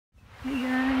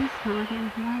Mga kayang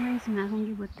flowers nga akong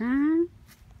gibutan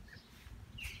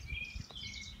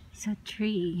sa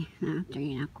tree.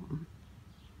 Na-tree ako.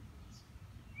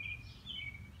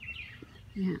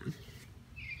 Yan.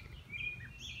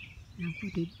 Ako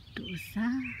dito sa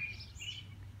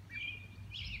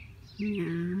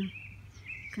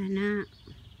kana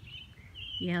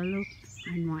yellow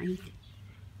and white.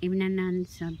 Imnanan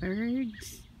sa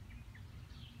birds.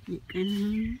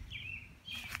 Kana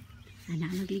ana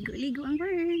magligo-ligo ang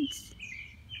birds.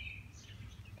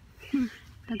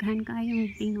 Taghan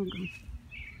kayong tingog.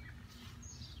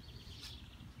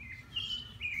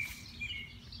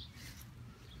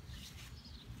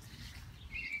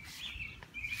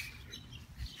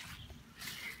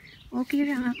 Okay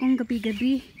lang akong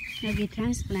gabi-gabi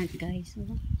nag-transplant guys. So,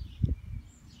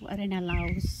 wala na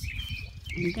laos.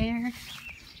 And there,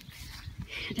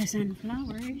 the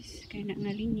sunflowers, kaya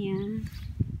nga linya,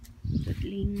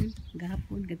 tutling,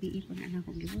 gapon, gabi ko na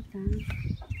akong gibutang.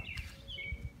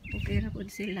 Okay ra po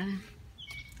sila.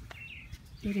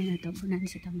 Dili na tabunan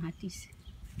sa tamatis.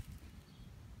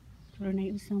 Pero na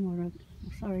yung morag,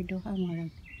 sordo ha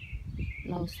morag,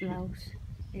 laos-laos.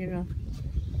 Pero,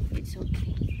 it's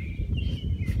okay.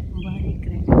 Mabalik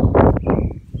rin.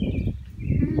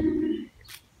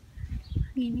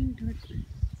 Ginindot.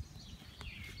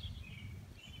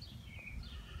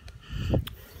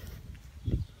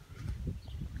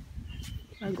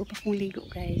 Bago pa kong ligo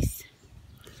guys.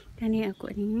 Kani ako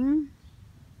ning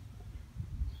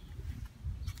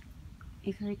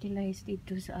i-fertilize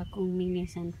dito sa akong mini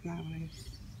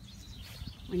sunflowers.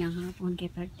 Unang hapon kay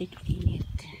partik init.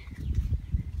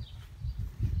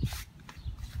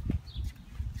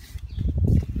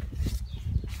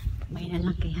 May na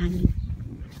lang kay hangin.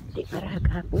 Di para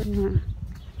hapon na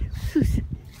sus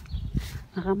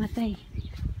makamatay.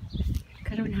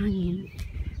 Karon hangin.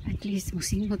 At least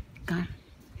musimot ka.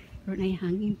 Karon ay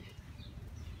hangin.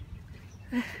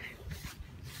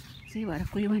 Kasi wala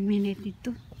ko yung 1 minute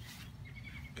dito.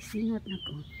 Kisingot na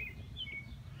ko.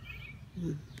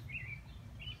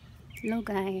 Hello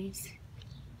guys.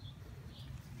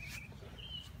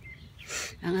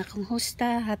 Ang akong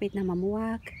hosta hapit na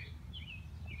mamuwak.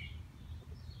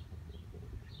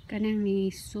 Kanang ni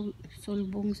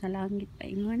sulbong sa langit pa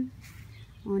ingon.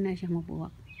 Una siya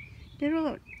mabuwak.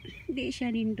 Pero di siya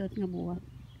nindot nga buwak.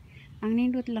 Ang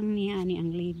nindot lang niya ani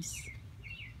ang leaves.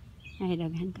 Ay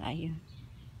daghan kaayo.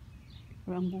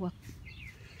 Pero ang buwak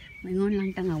maingon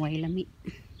lang ta nga way lami.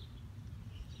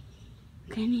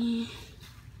 Kani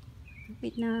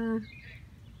hapit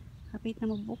na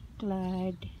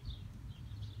mabuklad.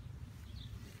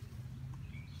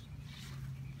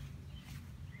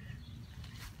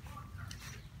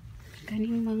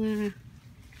 Kaning mga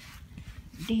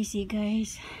daisy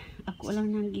guys, ako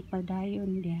lang nang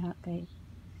gipadayon diha kay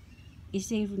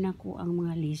i-save na ko ang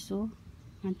mga liso.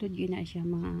 Hantod yun na siya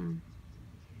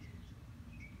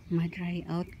ma-dry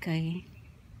out kay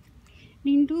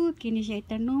nindot kini siya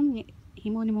itanom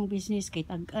himo nimong business kay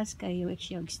tag-as kayo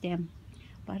siya og stem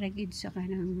para gid sa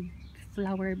kanang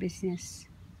flower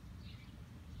business.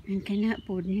 Ang kana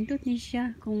po nindot ni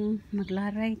siya kung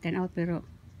maglaray tan-aw pero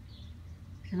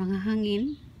sa mga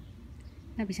hangin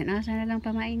na bisan asa na lang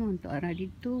pamaingon to ara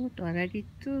dito ara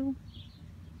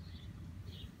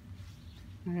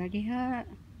diha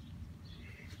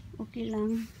okay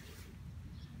lang.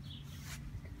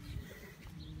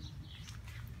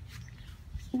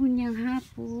 Unyang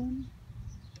hapon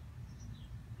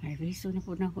ay riso na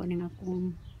po na ko ng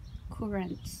akong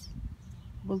currants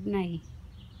bugnay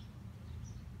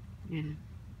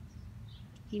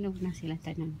hinog na sila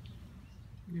tanan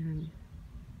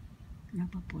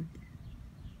napapod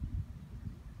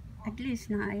at least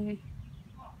na ay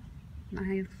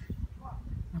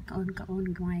makaon-kaon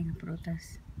gamay nga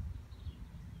prutas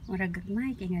mura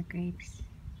gagmay kay nga grapes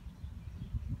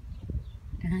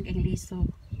daghang kay liso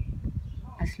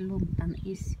aslom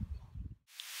tamis